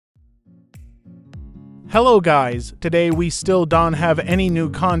Hello guys, today we still don't have any new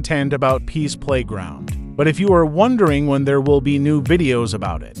content about Peace Playground. But if you are wondering when there will be new videos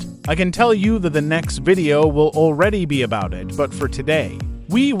about it, I can tell you that the next video will already be about it, but for today,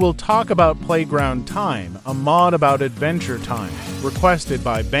 we will talk about Playground Time, a mod about Adventure Time, requested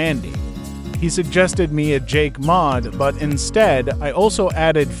by Bandy. He suggested me a Jake mod, but instead, I also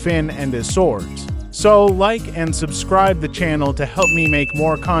added Finn and his swords. So like and subscribe the channel to help me make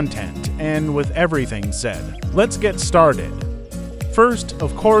more content, and with everything said, let's get started. First,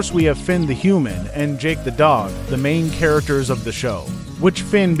 of course, we have Finn the human and Jake the dog, the main characters of the show, which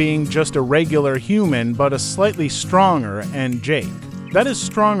Finn being just a regular human but a slightly stronger, and Jake, that is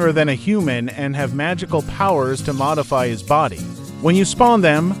stronger than a human and have magical powers to modify his body. When you spawn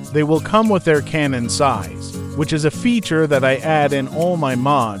them, they will come with their cannon size, which is a feature that I add in all my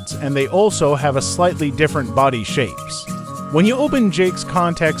mods, and they also have a slightly different body shapes. When you open Jake's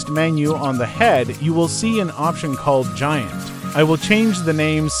context menu on the head, you will see an option called Giant. I will change the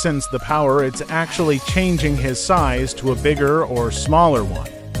name since the power it's actually changing his size to a bigger or smaller one.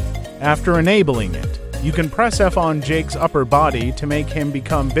 After enabling it, you can press F on Jake's upper body to make him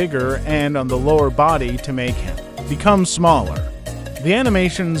become bigger and on the lower body to make him become smaller. The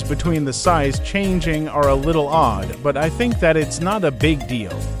animations between the size changing are a little odd, but I think that it's not a big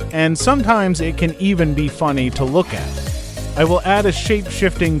deal, and sometimes it can even be funny to look at. I will add a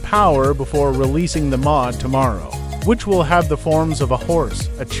shape-shifting power before releasing the mod tomorrow, which will have the forms of a horse,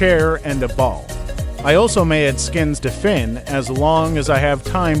 a chair, and a ball. I also may add skins to Finn as long as I have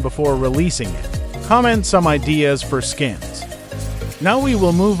time before releasing it. Comment some ideas for skins. Now we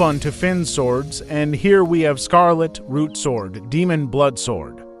will move on to Finn's swords, and here we have Scarlet, Root Sword, Demon Blood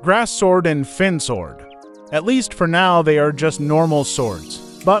Sword, Grass Sword, and Finn Sword. At least for now they are just normal swords,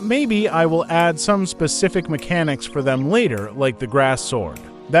 but maybe I will add some specific mechanics for them later, like the Grass Sword.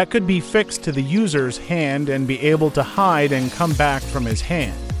 That could be fixed to the user's hand and be able to hide and come back from his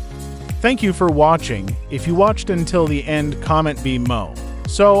hand. Thank you for watching. If you watched until the end, comment B Mo.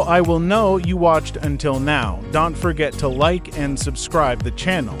 So I will know you watched until now. Don't forget to like and subscribe the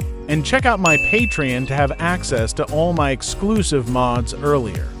channel. And check out my Patreon to have access to all my exclusive mods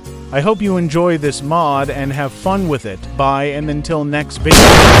earlier. I hope you enjoy this mod and have fun with it. Bye, and until next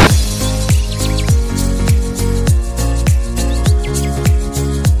video.